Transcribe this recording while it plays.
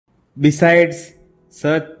Besides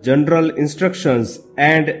such general instructions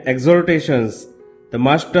and exhortations, the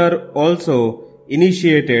master also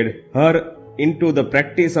initiated her into the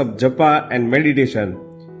practice of japa and meditation,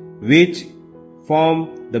 which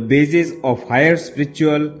form the basis of higher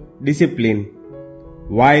spiritual discipline.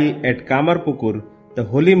 While at Kamarpukur, the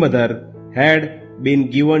Holy Mother had been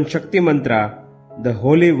given Shakti Mantra, the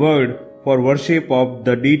holy word for worship of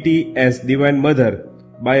the deity as Divine Mother,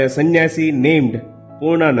 by a sannyasi named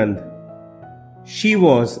Purnanand. She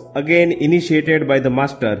was again initiated by the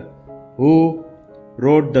master, who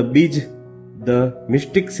wrote the bij, the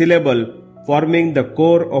mystic syllable forming the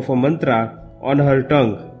core of a mantra, on her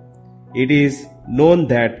tongue. It is known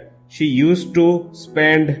that she used to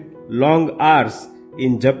spend long hours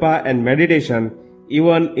in japa and meditation,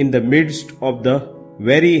 even in the midst of the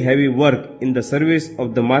very heavy work in the service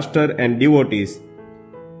of the master and devotees.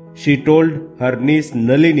 She told her niece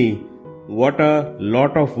Nalini, "What a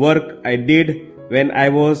lot of work I did when I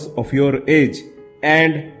was of your age,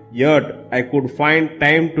 and yet I could find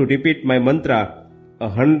time to repeat my mantra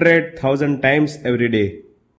 100,000 times every day."